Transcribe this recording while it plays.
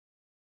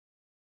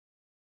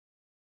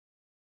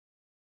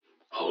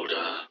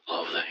Holder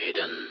of the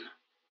Hidden.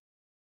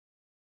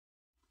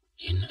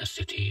 In a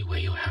city where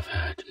you have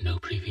had no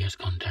previous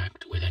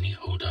contact with any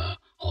holder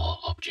or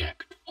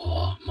object,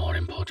 or, more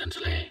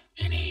importantly,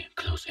 any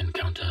close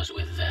encounters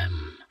with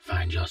them,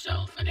 find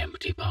yourself an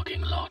empty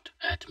parking lot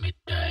at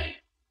midday.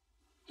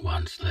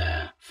 Once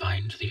there,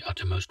 find the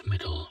uttermost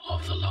middle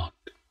of the lot.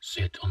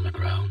 Sit on the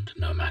ground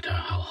no matter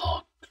how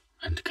hot,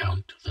 and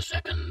count the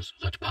seconds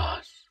that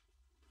pass.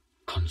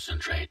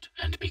 Concentrate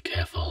and be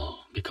careful,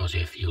 because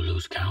if you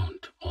lose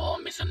count or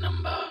miss a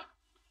number,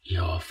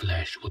 your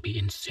flesh will be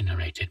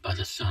incinerated by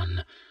the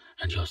sun,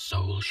 and your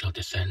soul shall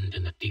descend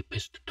in the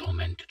deepest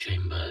torment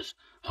chambers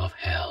of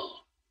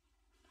hell.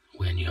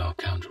 When your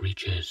count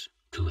reaches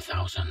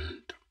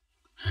 2,000,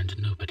 and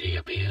nobody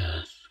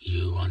appears,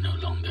 you are no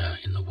longer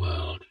in the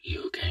world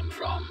you came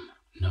from,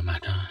 no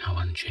matter how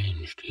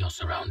unchanged your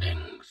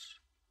surroundings.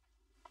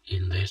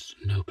 In this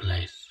no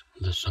place,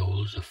 the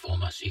souls of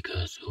former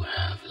seekers who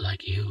have,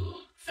 like you,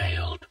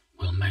 failed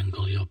will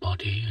mangle your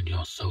body, and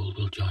your soul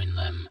will join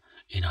them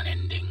in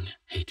unending,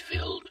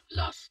 hate-filled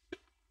lust.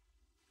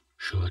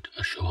 Should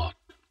a short,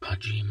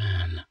 pudgy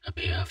man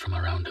appear from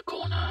around a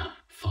corner,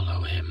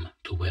 follow him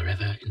to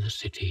wherever in the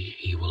city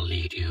he will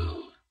lead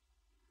you.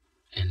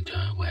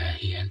 Enter where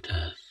he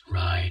enters,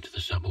 ride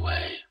the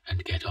subway,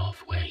 and get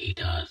off where he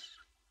does.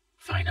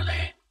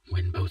 Finally,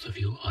 when both of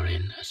you are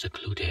in a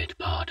secluded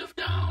part of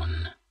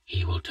town,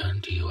 he will turn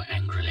to you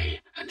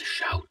angrily and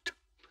shout,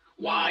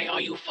 "Why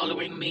are you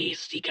following me,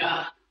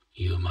 seeker?"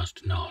 You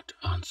must not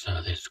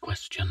answer this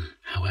question,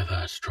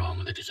 however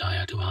strong the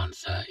desire to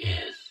answer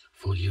is,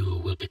 for you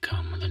will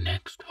become the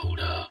next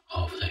holder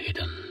of the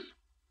hidden.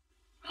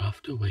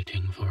 After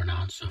waiting for an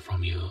answer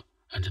from you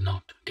and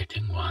not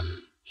getting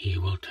one, he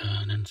will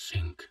turn and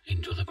sink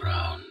into the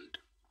ground.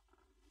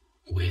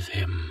 With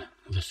him,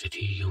 the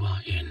city you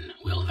are in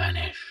will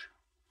vanish.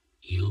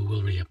 You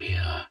will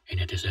reappear in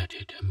a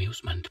deserted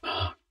amusement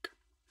park.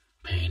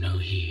 Pay no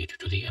heed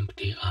to the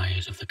empty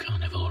eyes of the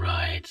carnival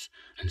rides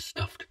and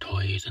stuffed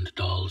toys and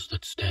dolls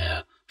that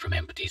stare from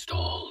empty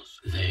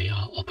stalls. They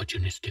are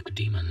opportunistic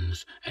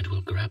demons and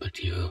will grab at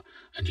you,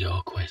 and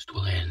your quest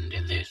will end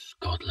in this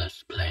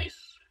godless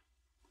place.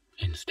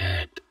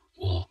 Instead,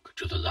 walk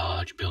to the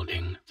large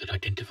building that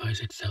identifies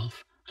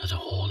itself as a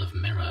hall of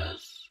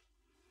mirrors.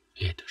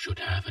 It should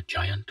have a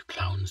giant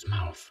clown's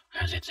mouth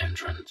as its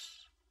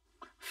entrance.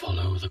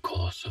 Follow the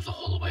course of the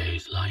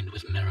hallways lined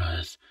with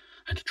mirrors,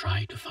 and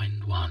try to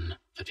find one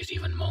that is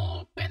even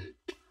more bent,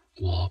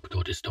 warped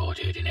or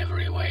distorted in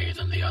every way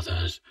than the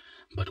others,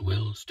 but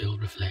will still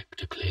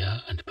reflect a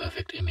clear and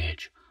perfect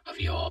image of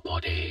your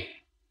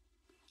body.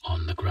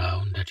 On the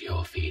ground at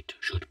your feet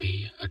should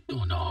be a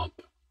doorknob.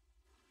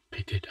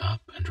 Pick it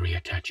up and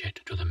reattach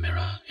it to the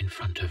mirror in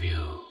front of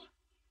you.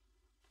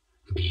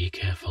 Be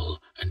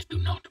careful and do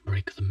not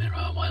break the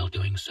mirror while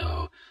doing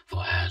so,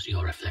 for as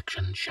your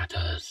reflection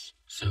shatters,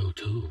 so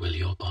too will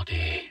your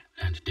body,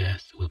 and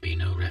death will be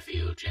no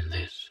refuge in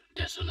this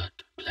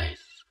desolate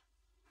place.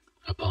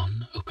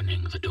 Upon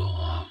opening the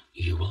door,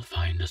 you will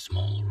find a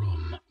small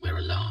room where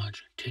a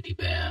large teddy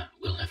bear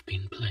will have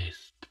been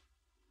placed.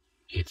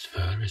 Its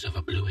fur is of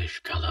a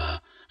bluish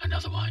color and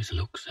otherwise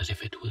looks as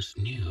if it was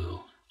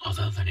new,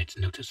 other than its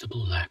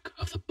noticeable lack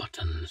of the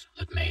buttons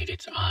that made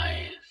its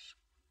eyes.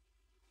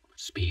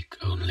 Speak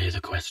only the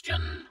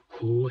question,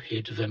 "Who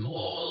hid them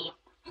all?"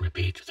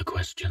 Repeat the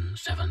question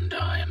 7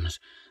 times,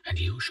 and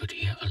you should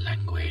hear a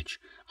language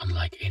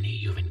unlike any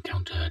you've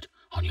encountered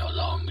on your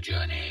long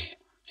journey.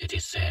 It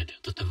is said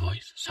that the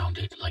voice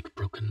sounded like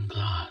broken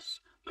glass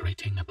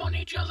grating upon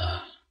each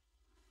other.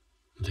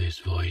 This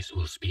voice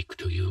will speak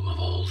to you of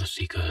all the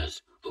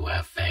seekers who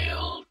have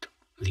failed,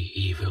 the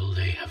evil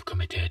they have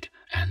committed,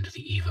 and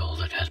the evil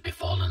that has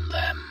befallen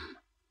them.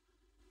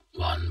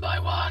 One by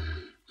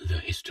one, the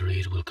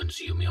histories will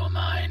consume your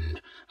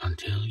mind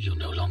until you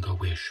no longer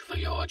wish for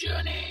your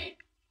journey.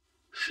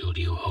 Should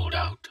you hold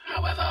out,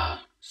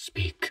 however,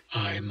 speak,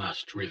 "I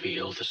must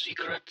reveal the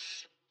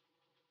secrets."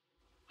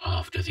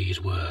 After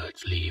these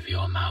words leave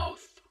your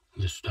mouth,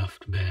 the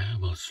stuffed bear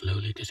will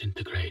slowly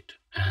disintegrate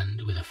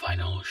and, with a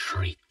final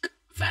shriek,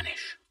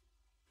 vanish.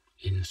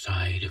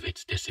 Inside of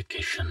its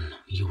desiccation,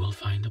 you will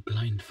find a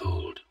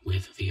blindfold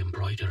with the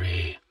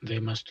embroidery, "They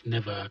must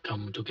never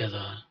come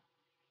together.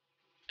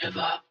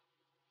 Ever."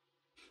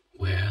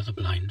 Wear the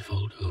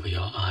blindfold over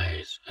your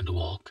eyes and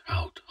walk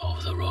out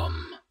of the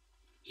room.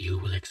 You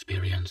will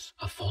experience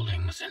a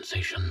falling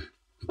sensation,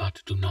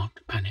 but do not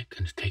panic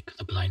and take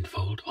the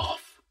blindfold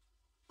off.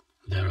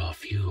 There are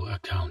few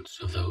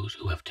accounts of those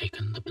who have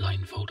taken the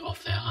blindfold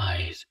off their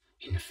eyes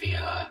in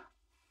fear.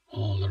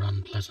 All are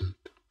unpleasant.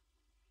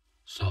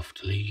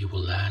 Softly you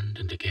will land,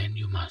 and again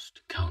you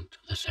must count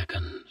the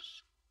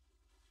seconds.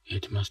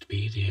 It must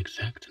be the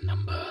exact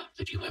number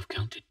that you have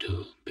counted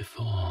to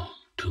before,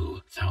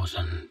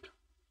 2,000.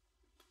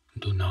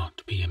 Do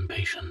not be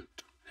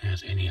impatient,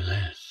 as any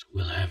less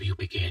will have you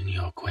begin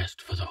your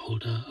quest for the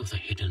holder of the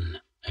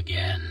hidden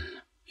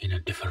again in a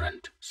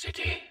different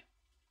city.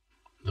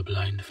 The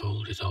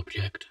blindfold is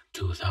object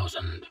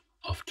 2000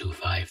 of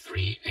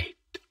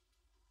 2538.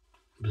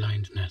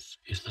 Blindness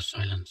is the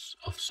silence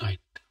of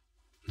sight.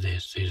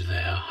 This is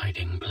their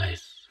hiding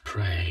place.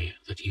 Pray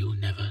that you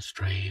never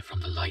stray from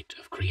the light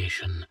of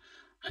creation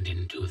and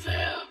into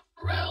their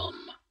realm.